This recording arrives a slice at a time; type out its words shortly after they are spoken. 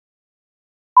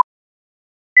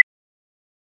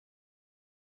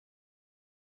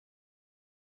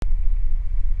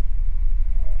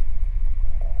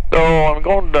So I'm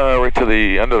going right to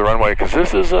the end of the runway because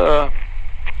this is, I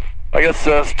guess,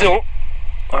 still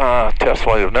test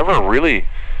flight. I've never really,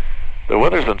 the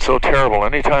weather's been so terrible.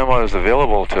 Anytime I was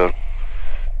available to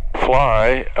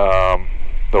fly,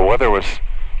 the weather was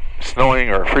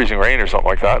snowing or freezing rain or something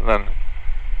like that. And then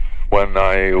when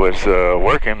I was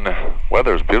working, the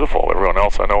weather was beautiful. Everyone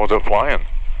else I know was out flying.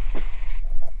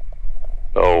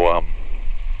 So I'm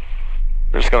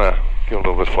just going to give a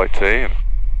little bit of flight today. And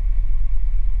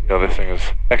the other thing is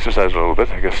exercise a little bit,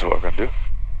 I guess is what I'm going to do.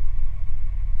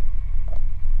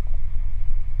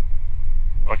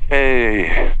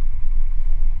 Okay.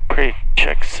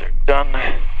 Pre-checks are done.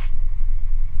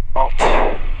 Alt.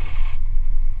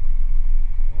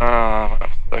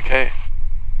 Okay.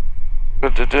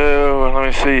 Good to do. Let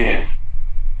me see.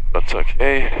 That's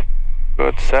okay.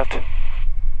 Good. Set.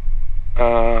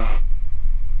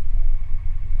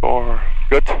 4.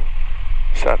 Good.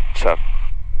 Set.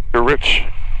 You're rich.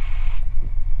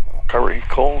 Recovery.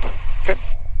 Cold. Okay.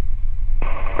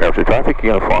 Airfield traffic.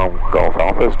 Uniform Golf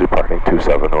Alpha is departing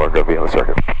 27. We're going to be on the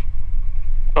circuit.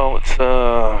 So let's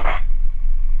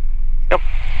yep.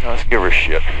 Let's give her a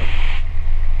shit.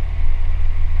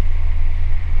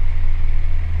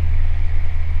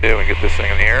 Yeah, we can get this thing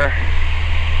in the air.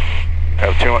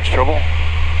 Have too much trouble.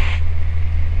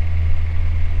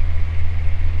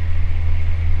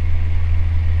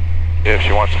 If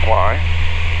she wants to fly.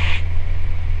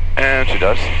 And she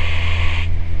does.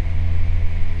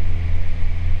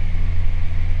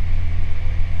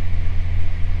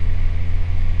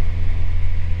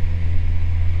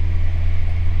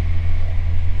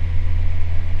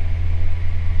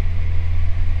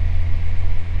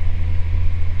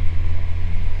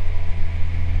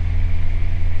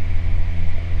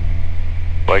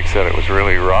 Blake said it was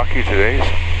really rocky today.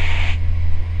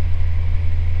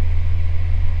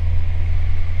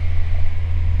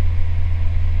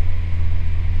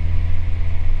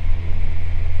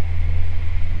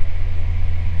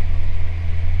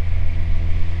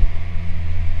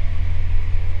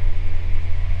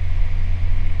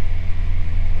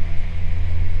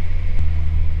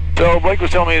 So Blake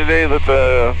was telling me today that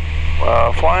the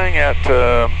flying at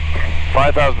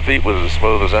 5,000 feet was as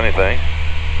smooth as anything.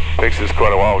 Takes us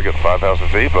quite a while to get 5,000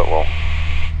 feet, but we'll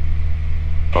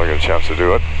get a chance to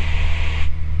do it.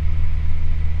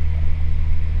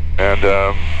 And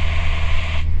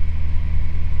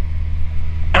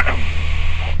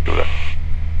give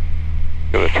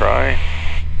it a try.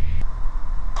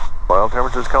 Oil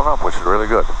temperature's coming up, which is really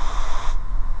good.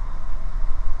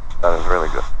 That is really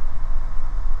good.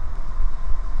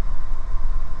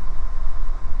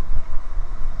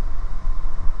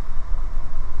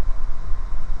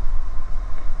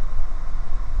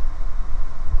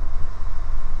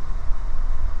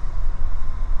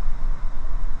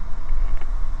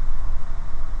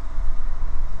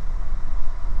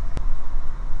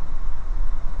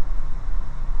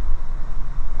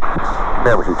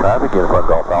 Average traffic, Uniform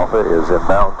Golf Alpha is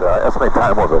inbound. Estimated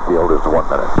time over the field is 1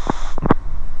 minute.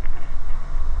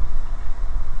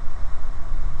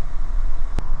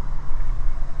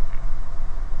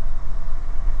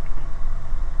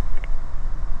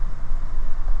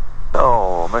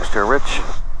 Oh, Mr. Rich.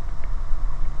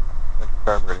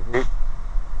 Carburetor heat.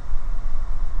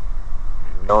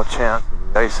 No chance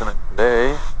of icing it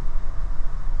today.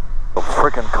 So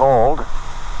frickin' cold.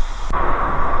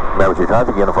 Average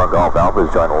traffic, Uniform Golf Alpha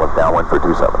is joining left downwind for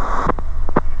 27.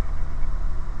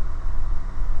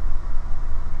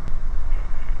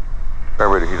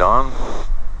 Carburetor heat on.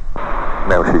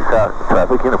 Average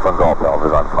traffic, Uniform Golf Alpha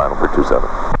is on final for 27.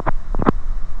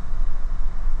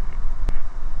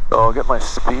 So I'll get my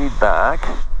speed back.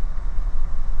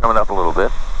 Coming up a little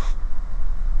bit.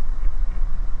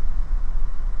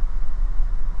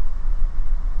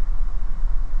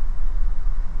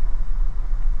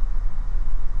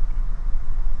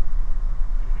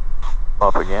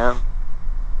 Up again.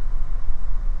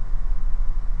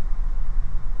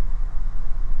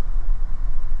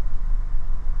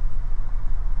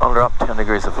 I'll drop 10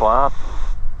 degrees of flap.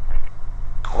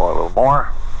 Or a little more.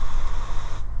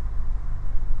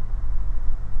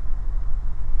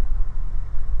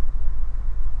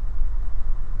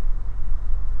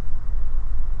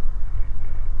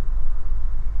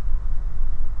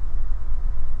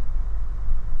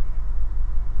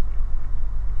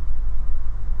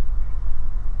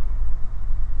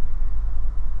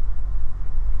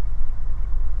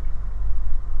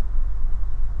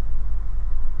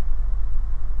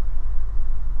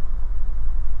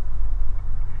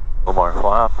 A little more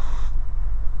flap.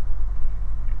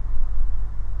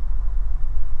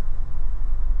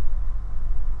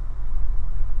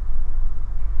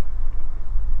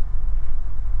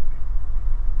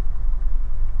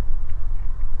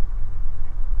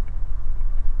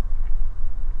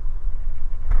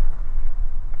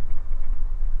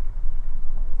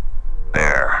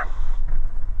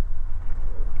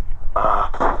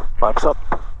 flaps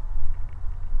up.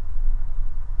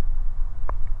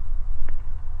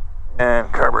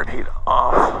 And carburetor heat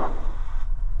off.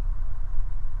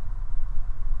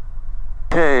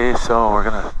 Okay, so we're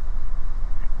gonna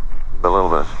a little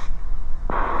bit.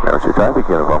 There's your traffic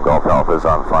unit from Golf Alpha is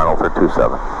on final for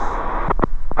 27.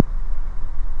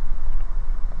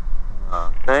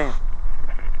 Okay.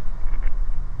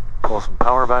 Pull some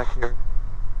power back here.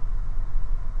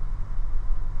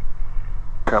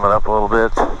 Trim it up a little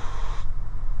bit.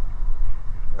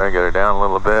 Then get her down a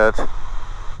little bit.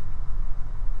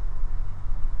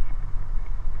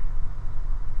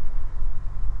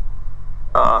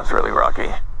 Oh, it's really rocky.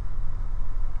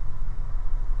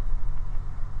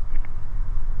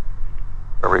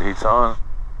 Overheat's on.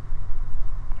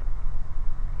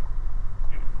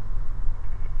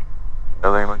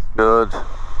 Everything looks good.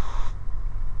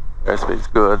 Airspeed's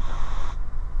good.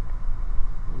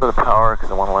 A bit of power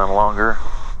because I want to land longer.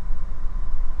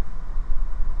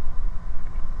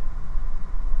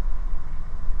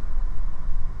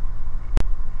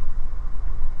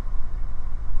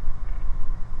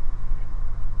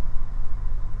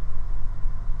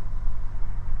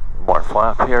 More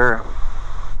flap here.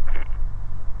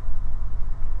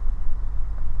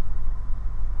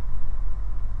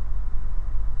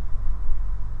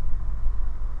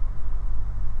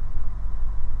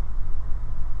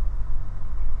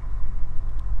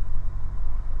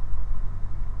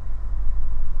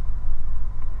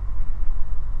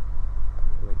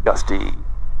 Gusty.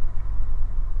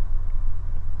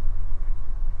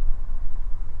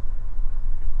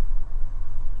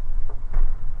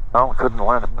 Well, couldn't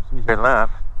land it much easier than that.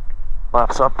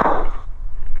 Flaps up.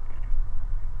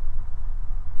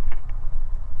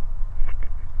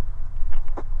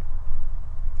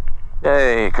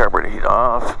 Yay, carburetor heat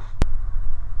off.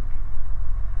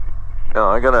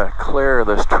 Now I gotta clear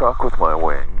this truck with my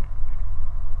wing.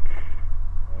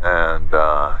 And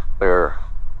clear.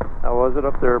 How was it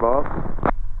up there, Bob?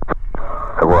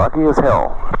 Rocky as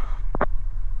hell.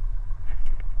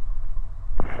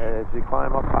 As you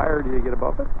climb up higher, do you get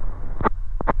above it?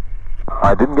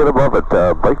 I didn't get above it.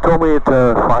 Blake told me at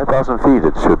 5,000 feet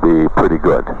it should be pretty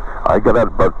good. I got at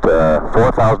about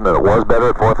 4,000 and it was better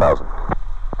at 4,000.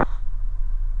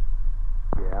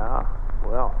 Yeah,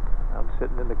 well, I'm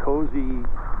sitting in the cozy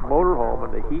motorhome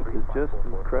and the heat is just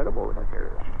incredible in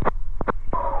here.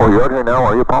 Oh, you're out here now,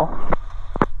 are you, Paul?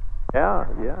 Yeah,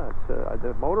 it's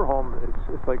the motorhome.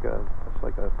 It's like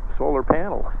a solar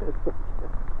panel.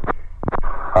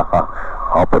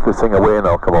 I'll put this thing away and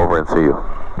I'll come over and see you.